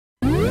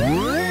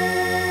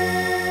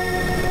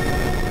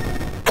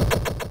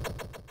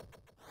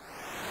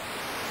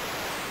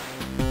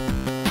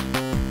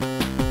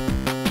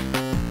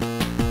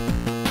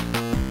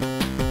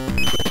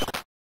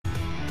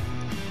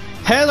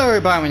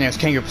everybody, my name is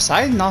Kangaroo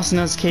Poseidon, also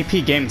known as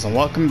KP Games, and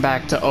welcome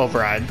back to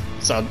Override.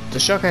 So, the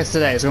showcase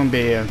today is going to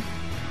be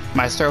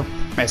Maestro,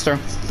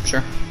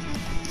 sure.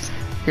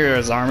 Here are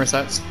his armor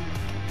sets.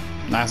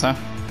 Nice, huh?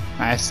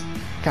 Nice.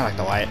 Kinda like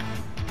the white.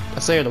 I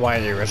say the white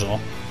of the original.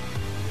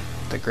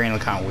 The green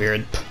look kind of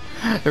weird.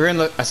 The green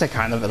look, I say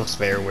kind of, it looks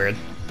very weird.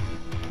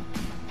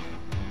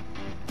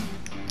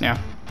 Yeah.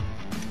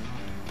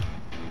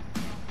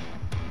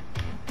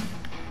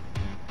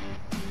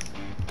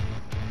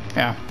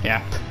 Yeah.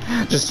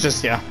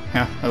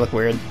 Yeah, they look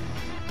weird.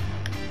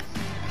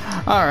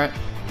 Alright.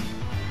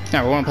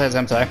 Yeah, we want to play as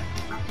him today.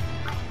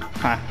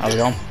 Hi, how's it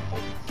going?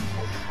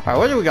 Alright,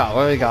 what do we got?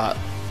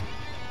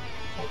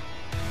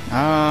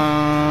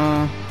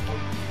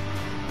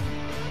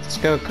 Let's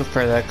go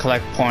for the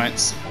collect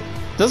points.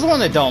 This is the one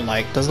they don't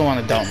like.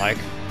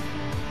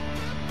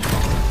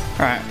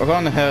 Alright, we're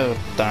going to hit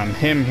with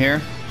him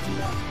here.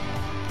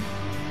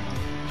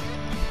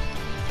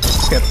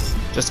 Skip.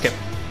 Just skip.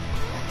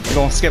 We're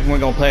gonna skip and we're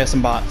gonna play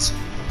some bots.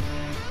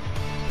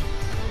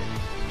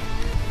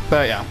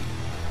 But yeah.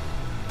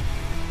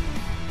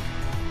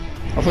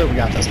 Hopefully we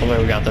got this.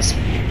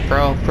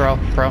 Pro.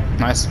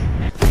 Nice.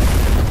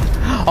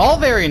 All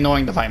very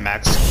annoying to fight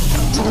Mechs.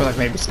 Except for like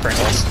maybe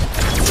sprinkles.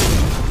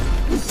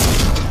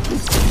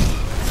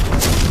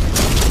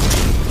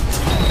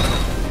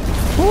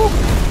 Woo!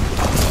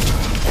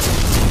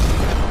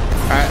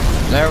 Alright,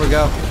 there we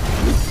go.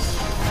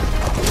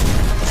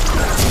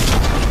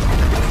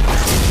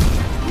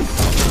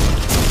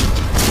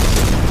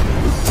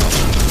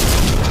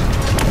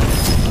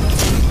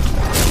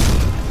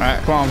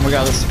 Alright, come on, we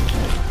got this.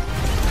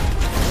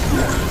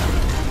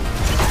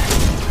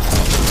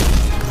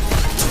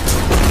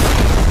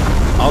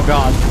 Oh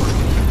god.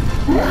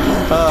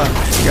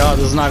 God,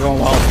 this is not going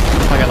well.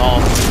 Like at all.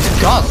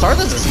 God,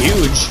 Stardust is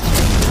huge.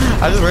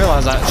 I just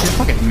realized that. She's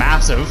fucking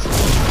massive.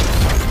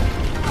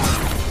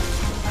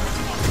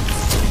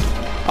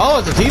 Oh,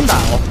 it's a team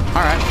battle.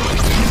 Alright.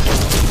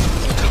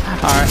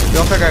 Alright,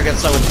 go figure I get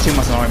stuck with 2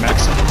 months annoying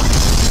mechs.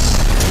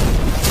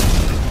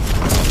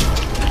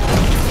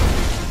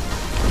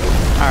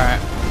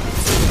 Alright.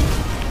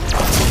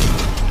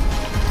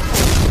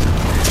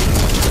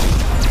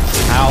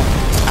 Ow.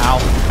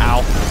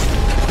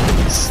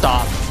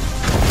 Stop.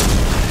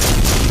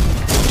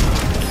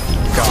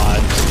 God.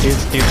 These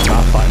are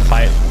not fun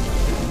fight.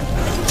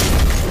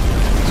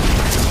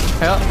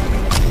 Yep.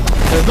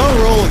 There's no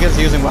rule against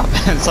using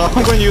weapons, so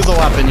I'm going to use a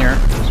weapon here.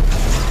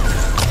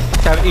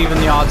 Kind of even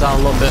the odds out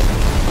a little bit.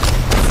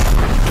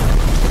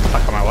 Get the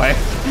fuck out of my way.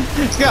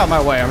 Just get out of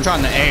my way, I'm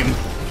trying to aim.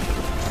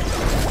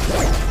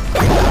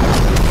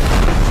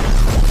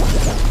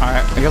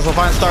 Alright, I guess we'll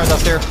find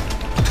Stardust here.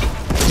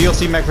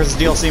 DLC Mech versus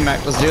DLC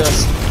Mech. Let's do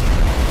this.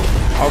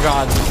 Oh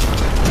god.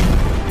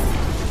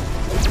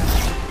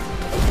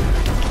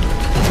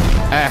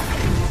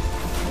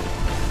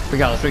 We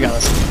got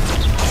this.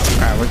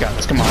 Alright, we got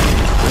this. Come on.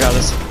 We got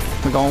this.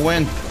 We're gonna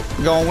win.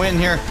 We're gonna win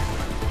here.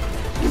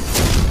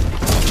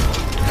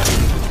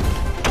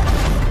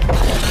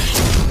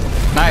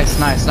 Nice.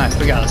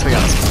 We got this.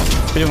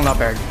 We're doing up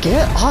there.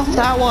 Get off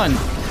that one.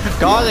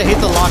 God, I hate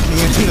the locking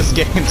in this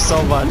game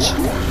so much.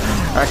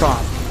 Alright, come on.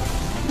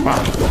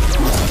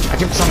 I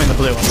keep summoning the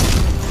blue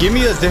ones. Give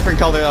me a different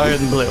color other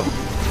than blue.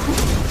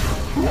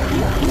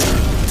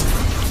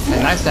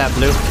 Hey, nice to have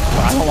blue,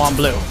 but I don't want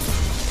blue.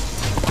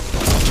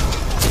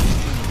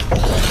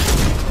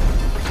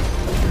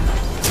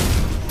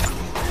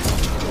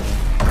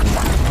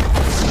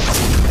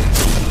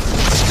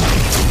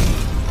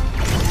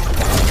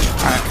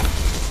 Alright.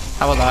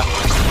 How about that?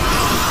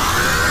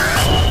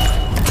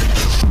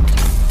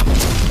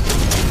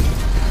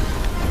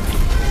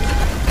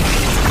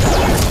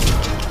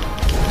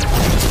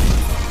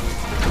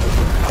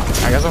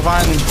 I guess I'll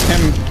find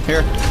him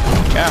here.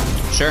 Yeah,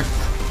 sure.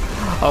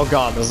 Oh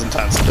god, this is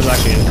intense. This is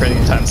actually pretty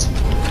intense.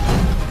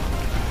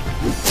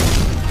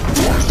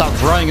 Stop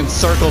running in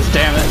circles,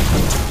 damn it.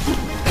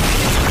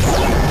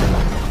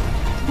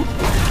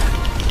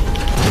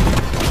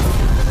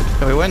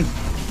 Did we win?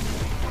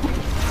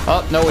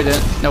 Oh, no we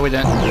didn't.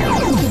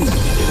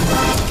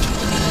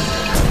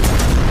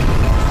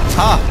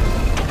 Ha!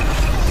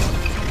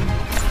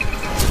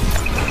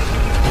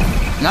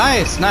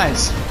 Nice.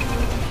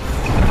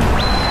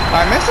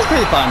 Alright, Mech is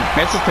pretty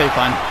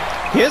fun.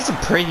 He has some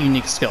pretty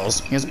unique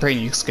skills. Did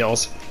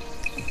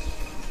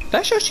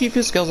I show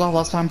Shifu's skills off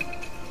last time?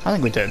 I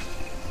think we did.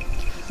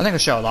 I think I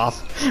showed it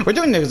off. We're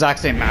doing the exact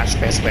same match,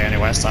 basically,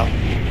 anyway, so.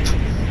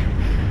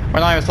 We're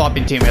not even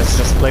swapping teammates, it's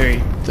just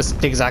literally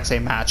the exact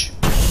same match.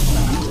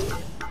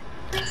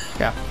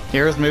 Yeah,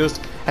 here's moves.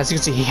 As you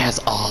can see, he has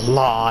a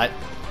lot.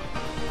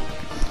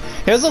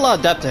 He has a lot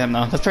of depth to him,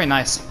 though. That's pretty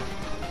nice.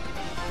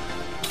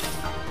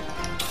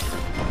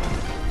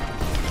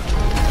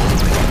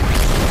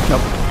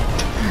 Nope.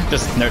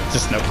 Just nope.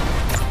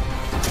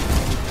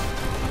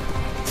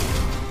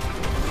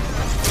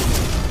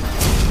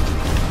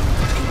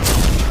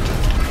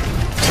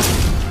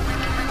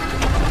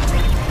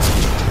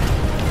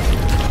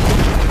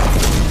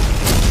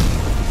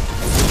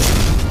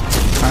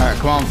 Alright,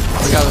 come on.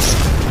 We got this.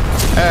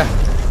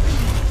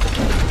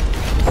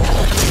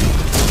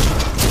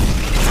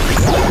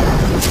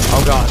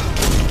 Oh god.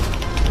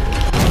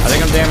 I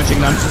think I'm damaging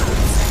them.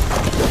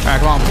 Alright,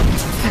 come on.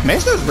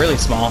 Maestro's really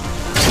small.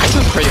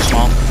 Maestro's pretty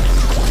small.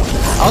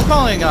 I was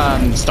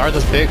calling Star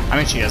this big. I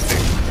mean, she is big.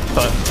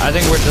 But I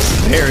think we're just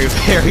very,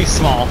 very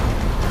small.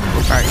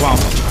 Alright, come on.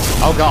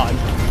 Oh god.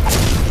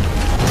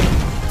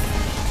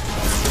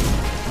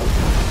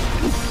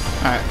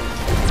 Alright.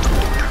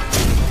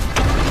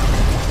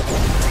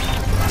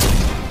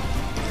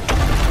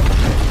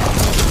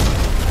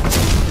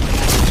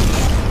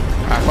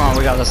 Alright, come on,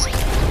 we got this.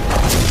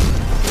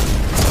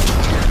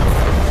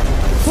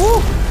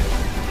 Woo!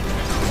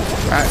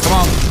 Alright, come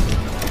on.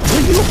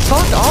 Will you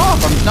fuck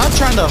off? I'm not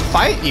trying to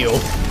fight you.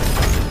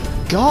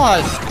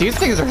 God, these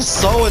things are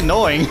so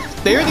annoying.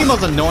 They are the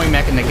most annoying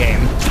mech in the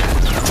game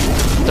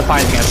to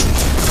fight against.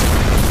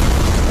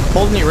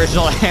 Holding the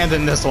original hand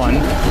in this one.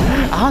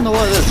 I don't know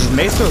what it is. Just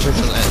Maestros are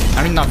just...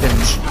 I mean, not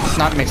Vintage.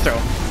 Not Maestro.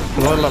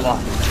 Blah, blah, blah.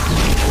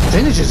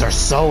 Vintages are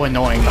so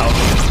annoying, though.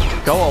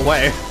 Go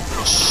away.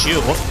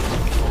 Shoot.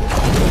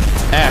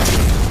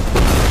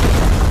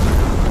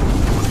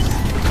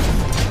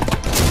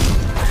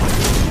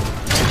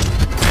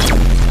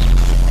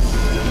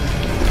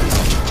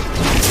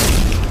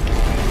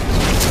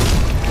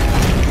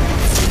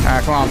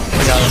 Alright, come on.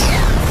 We got this.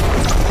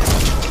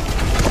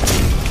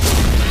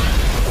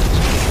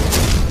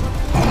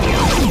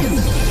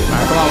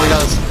 Alright, come on. We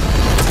got this.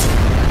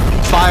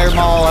 Fire them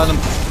all at them.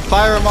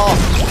 Fire them all.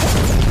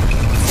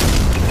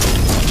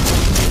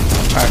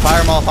 Alright,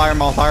 fire them all, fire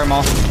them all, fire them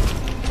all.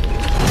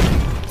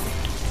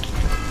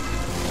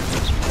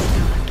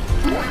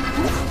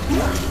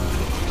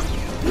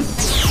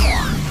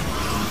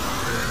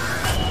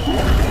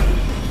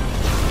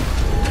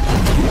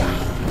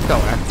 Go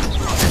man.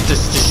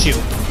 Just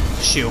shoot.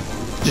 Shoot.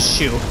 Just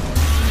shoot.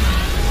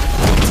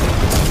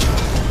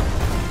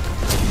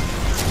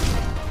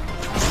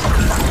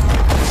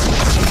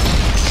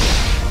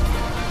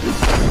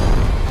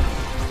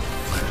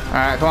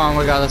 Alright, come on,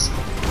 we got this.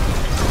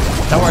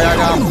 Don't worry, I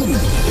got him.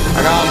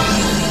 I got him.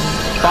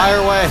 Fire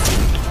away.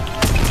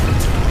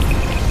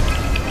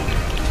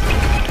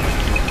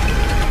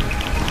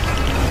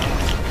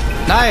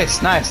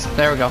 Nice, nice.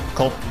 There we go.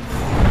 Cool.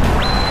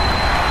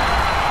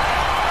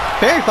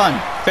 Very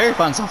fun. Very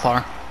fun so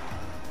far.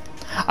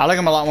 I like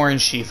him a lot more in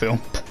Shifu,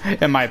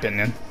 in my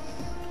opinion.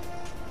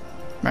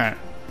 Alright.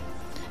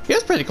 He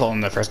was pretty cool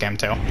in the first game,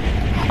 too.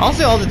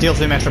 Honestly, all the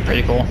DLC mechs are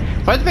pretty cool.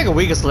 If I had to pick a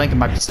weakest link, it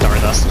might be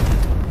Stardust.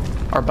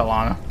 Or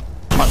Bellana.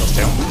 One of those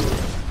two.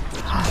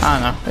 I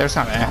don't know. They're just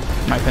kind of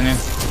in my opinion.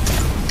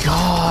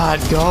 God,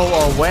 go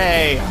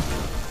away!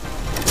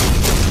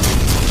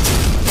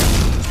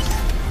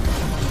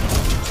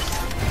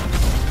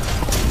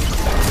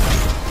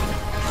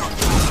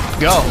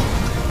 Go!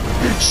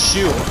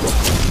 Shoot!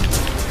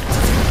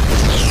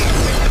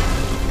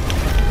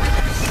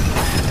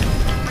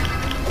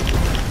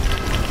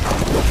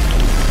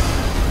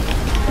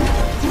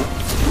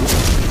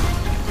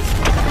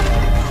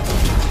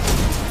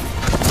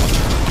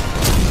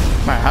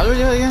 Alright, how do we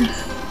do it again?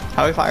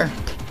 How do we fire?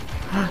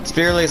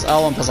 Spear release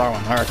L1 plus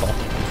R1. Alright, cool.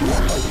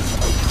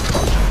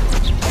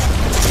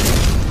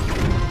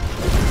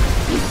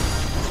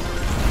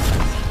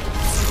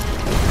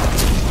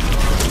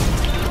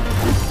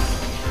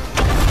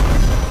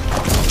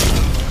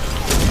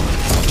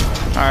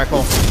 Alright,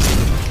 cool.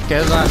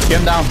 Get him down, get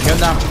him down,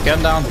 get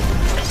him down.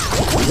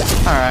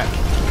 Alright.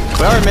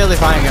 We are immediately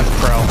fighting against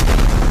Pro.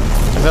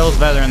 If it was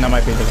veteran, that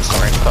might be a different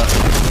story, but,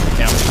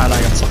 you know, I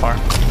like it so far.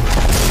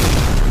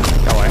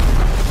 Go away.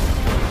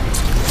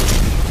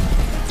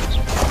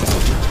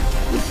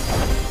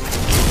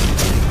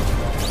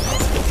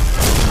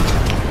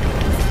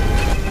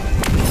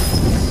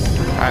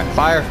 Alright,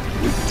 fire.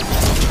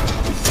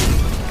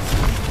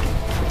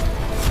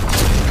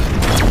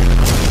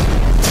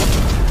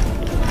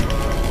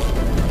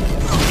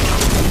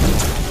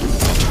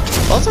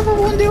 What's the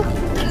purple one do?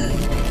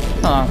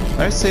 Hold on,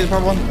 let me see the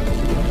purple one.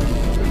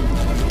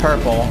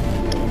 Purple.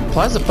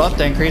 Applies a buff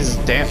that increases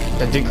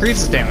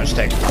damage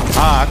take.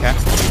 Ah, okay.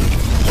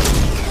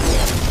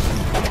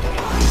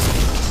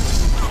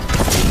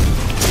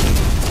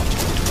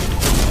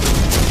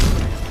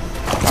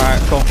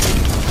 Alright, cool.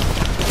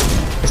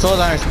 We slow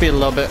down our speed a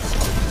little bit.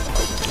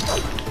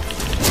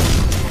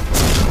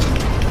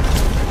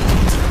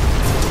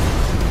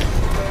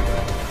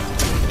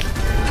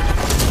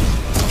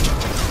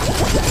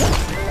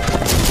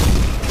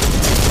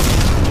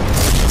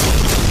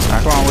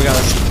 Alright, come on, we got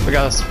this. We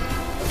got this.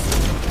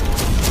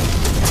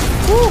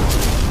 Woo!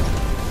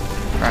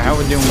 Alright, how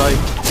we doing, buddy?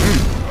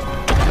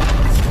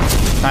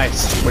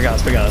 Nice. We got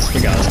this, we got this,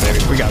 we got this, baby.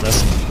 We got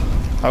this.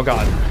 Oh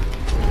god.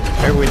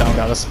 Maybe we don't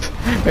got this.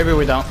 Maybe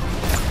we don't.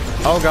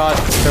 Oh god,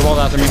 they rolled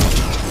after me.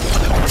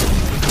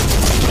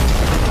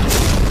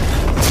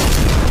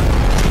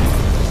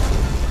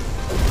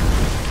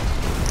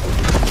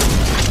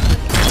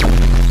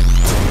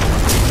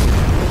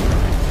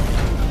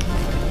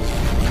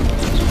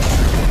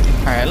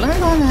 Alright, let me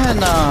go ahead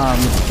and,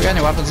 we got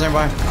any weapons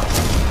nearby?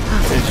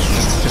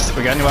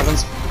 We got any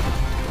weapons?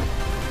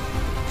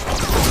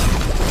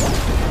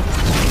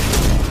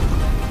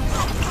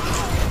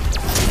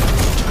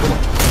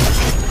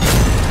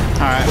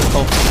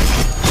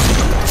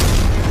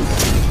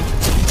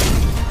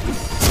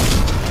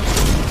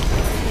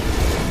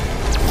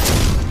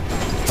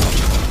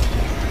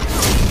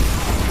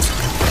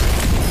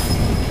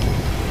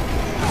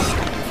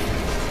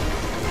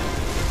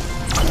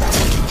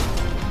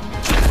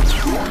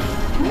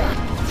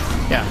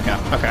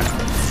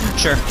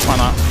 Sure, why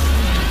not?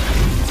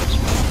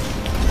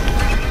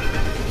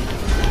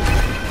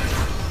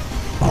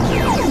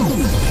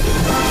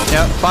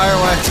 Yep, fire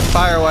away,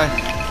 fire away.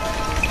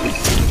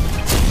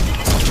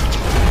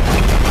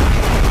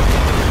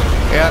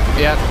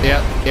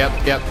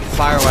 Yep,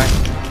 fire away.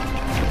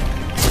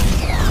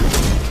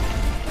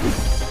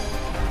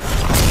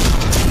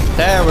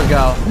 There we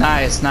go.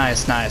 Nice. That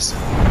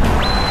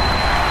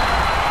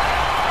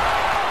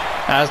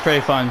was pretty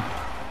fun.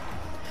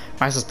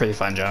 Maestro's pretty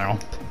fun in general.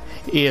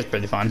 He is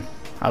pretty fun.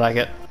 I like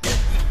it.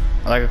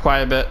 I like it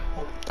quite a bit.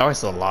 I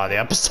wasted a lot of the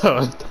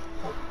episode.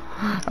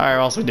 Alright, what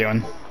else are we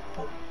doing?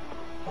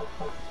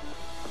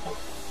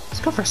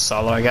 Let's go for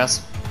solo, I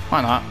guess.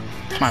 Why not?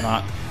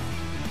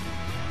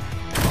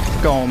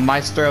 Going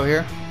Maestro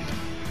here.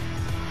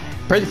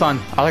 Pretty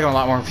fun. I like it a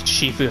lot more with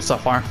Shifu so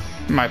far,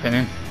 in my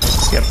opinion.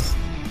 Skip.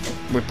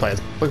 We play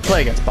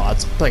against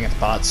bots.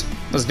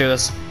 Let's do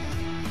this.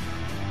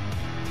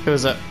 Who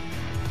is it?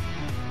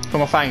 Who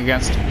am I fighting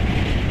against?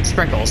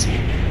 Sprinkles.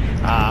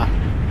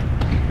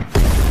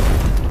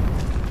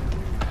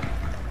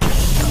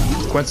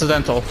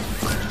 Coincidental.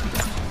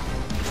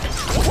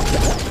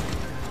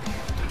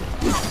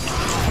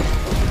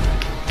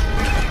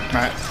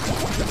 Alright.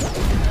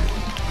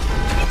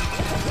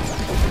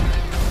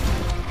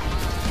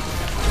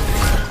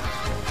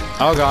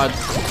 Oh god.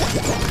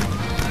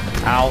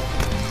 Ow.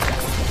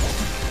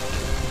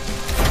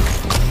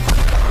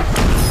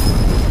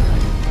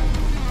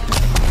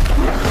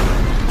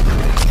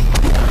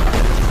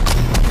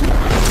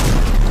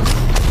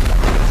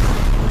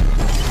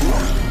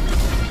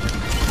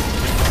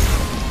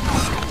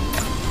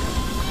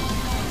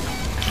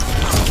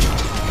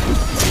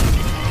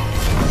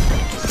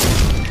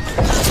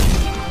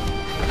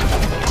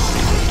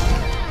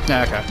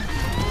 Yeah, okay.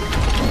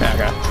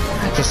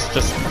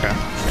 Just, okay.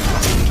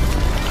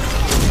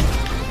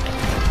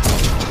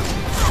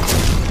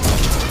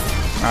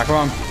 Alright, come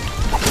on.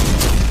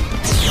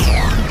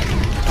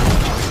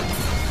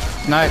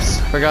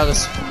 Nice, we got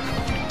this.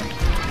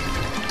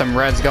 Them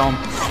reds going.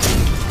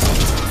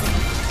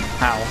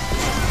 Ow.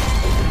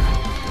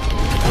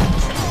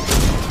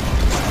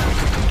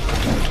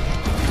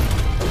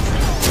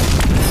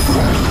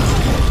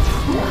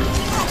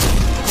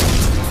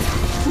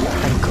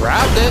 I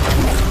grabbed it.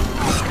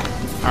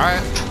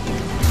 Alright.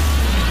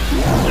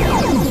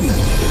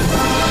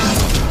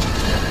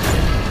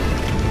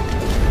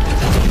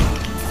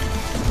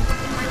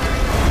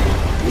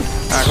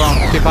 Alright, come on.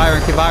 Keep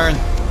firing.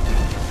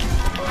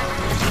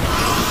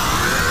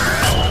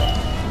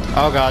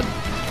 Oh god.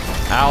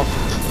 Ow.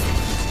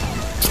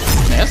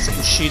 Man, that's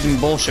some cheating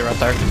bullshit right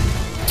there.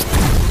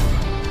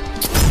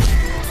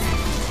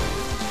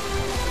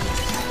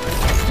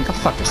 Go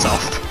fuck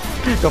yourself.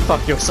 Go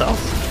fuck yourself.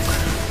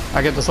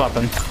 I get this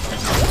weapon.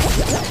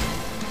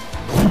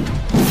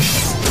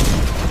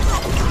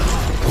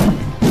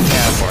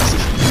 Yeah, of course.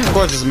 Of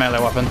course it's a melee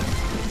weapon.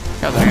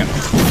 God dang it.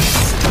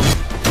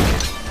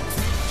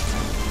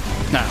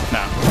 No.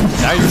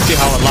 Now you see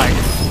how it like.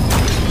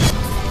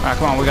 Alright,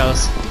 come on, we got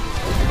this.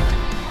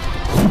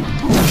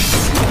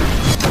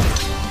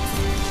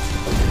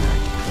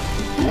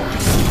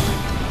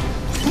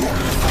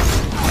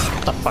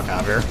 Get the fuck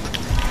out of here.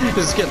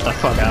 Just get the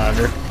fuck out of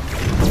here.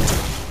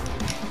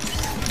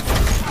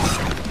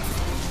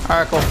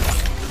 Alright, cool.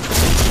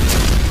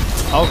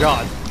 Oh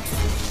god.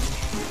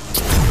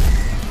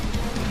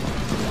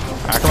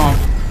 Alright, come on.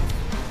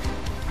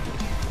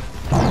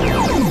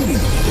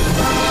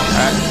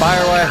 Alright,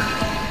 fire away.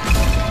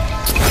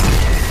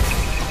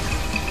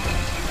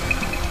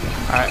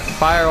 Alright,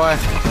 fire away.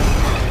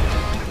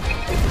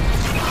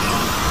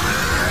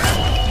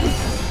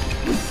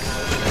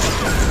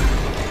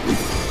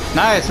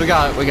 Nice, we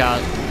got it.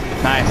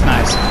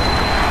 Nice.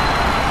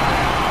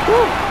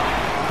 Woo.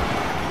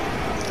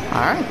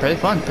 Alright, pretty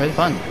fun.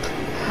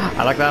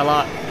 I like that a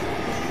lot.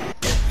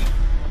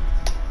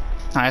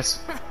 Nice.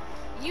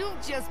 You've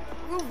just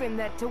proven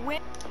that to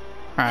win.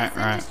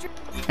 Alright.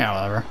 Yeah,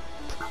 whatever.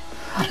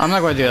 I'm not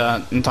going to do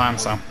that in time,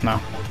 so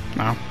no.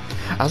 I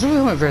was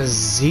really waiting for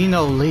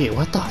Xeno Lee.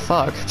 What the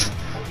fuck?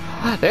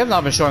 They have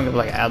not been showing up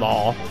like at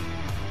all.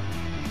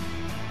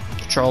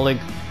 Control League.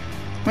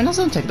 I mean, it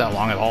doesn't take that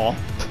long at all.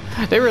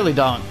 They really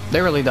don't.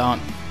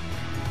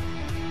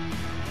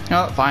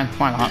 Oh, fine.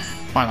 Why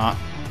not?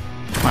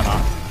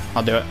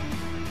 I'll do it.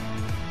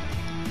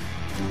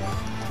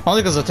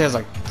 Only because it takes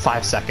like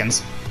 5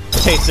 seconds.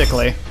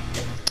 Basically.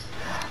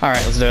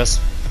 Alright, let's do this.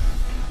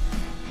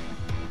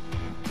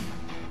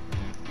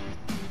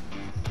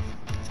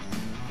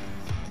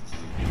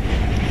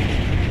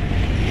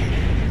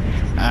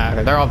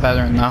 Okay, they're all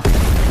veteran now.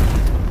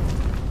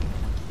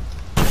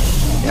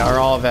 Yeah, we're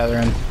all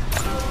veteran.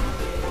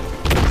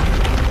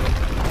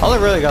 All I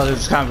really gotta do is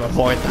just kind of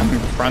avoid them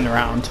and run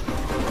around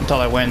until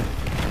I win.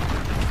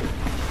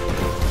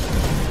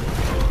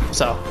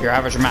 So, your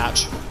average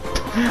match.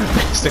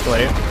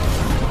 Basically.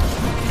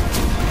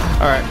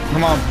 Alright,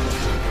 come on.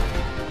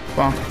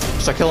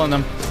 Start killing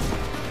them.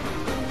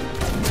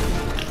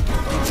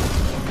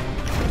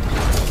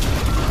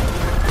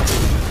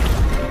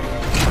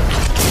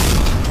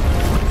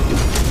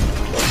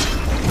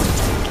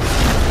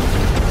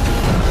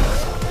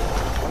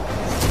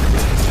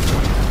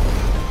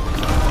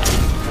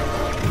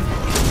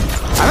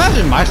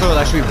 imagine Maestro would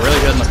actually be really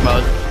good in this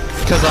mode.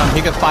 Because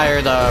he could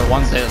fire the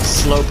ones that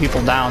slow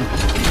people down.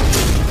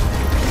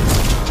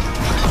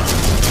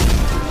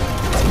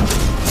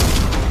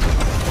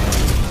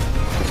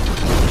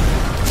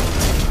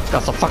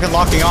 Got the fucking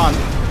locking on.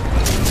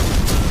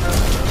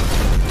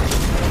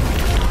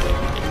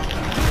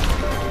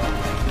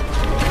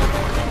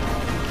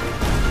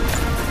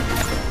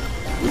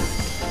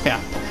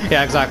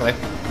 Yeah, exactly.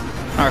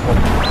 Alright, cool.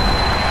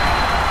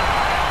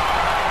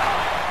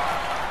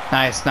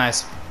 Nice,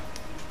 nice.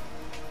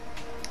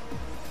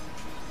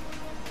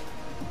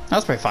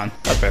 That's pretty fun.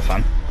 That's pretty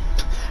fun.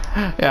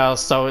 Yeah,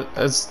 so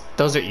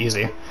those are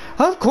easy.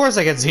 Of course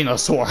I get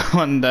Xenosaur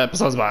when the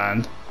episode's about to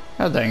end.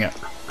 God dang it.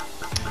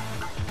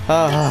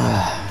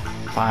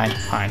 Fine.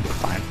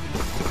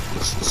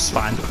 It's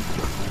fine.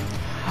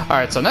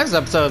 Alright, so next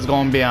episode is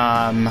going to be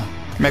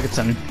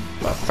Megaton.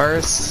 But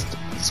first,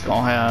 let's go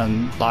ahead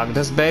and lock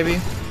this baby.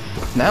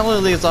 And that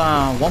only leaves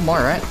one more,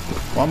 right?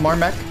 One more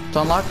mech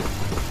to unlock?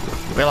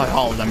 We like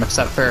all of them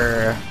except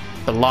for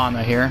the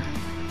Lana here.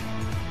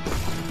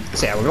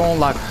 So yeah, we're going to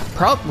unlock.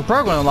 We're probably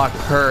going to unlock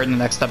her in the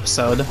next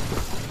episode.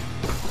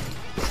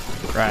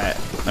 Right.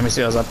 Let me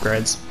see those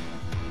upgrades.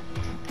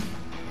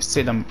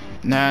 See them.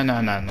 No.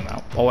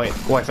 We'll wait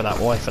for that.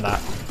 We'll wait for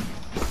that.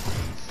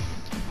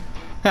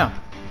 Yeah.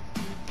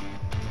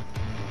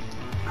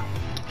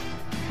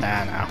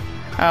 No.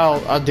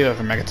 I'll do it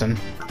for Megaton.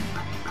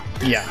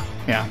 Yeah.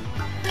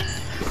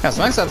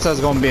 So next episode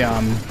is going to be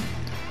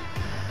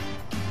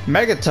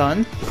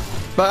Megaton.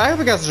 But I hope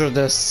you guys enjoyed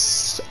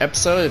this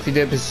episode. If you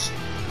did,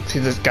 if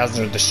you guys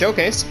enjoyed the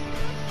showcase.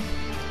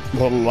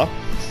 Blah, blah, blah.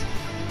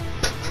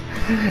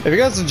 If you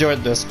guys enjoyed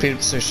this,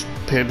 please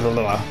blah, blah,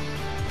 blah.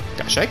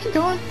 Gosh, should I keep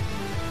going?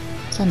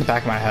 It's on the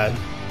back of my head. I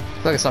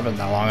feel like it's not been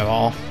that long at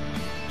all.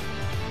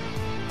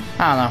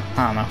 I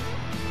don't know.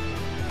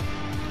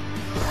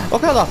 We'll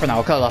cut it off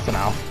for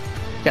now.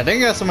 Yeah, thank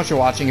you guys so much for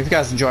watching. If you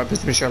guys enjoyed,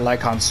 please be sure to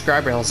like, comment,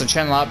 subscribe, or else the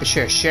channel out. Be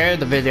sure to share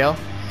the video.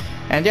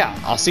 And yeah,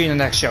 I'll see you in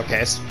the next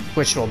showcase,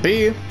 which will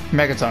be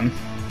Megaton.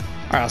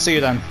 Alright, I'll see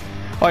you then.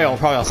 Oh yeah, we'll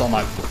probably also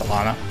unlock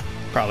Lana.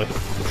 Probably.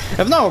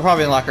 If not, we'll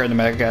probably unlock her in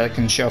the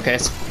Megaton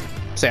showcase.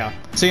 So yeah,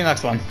 see you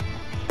next one.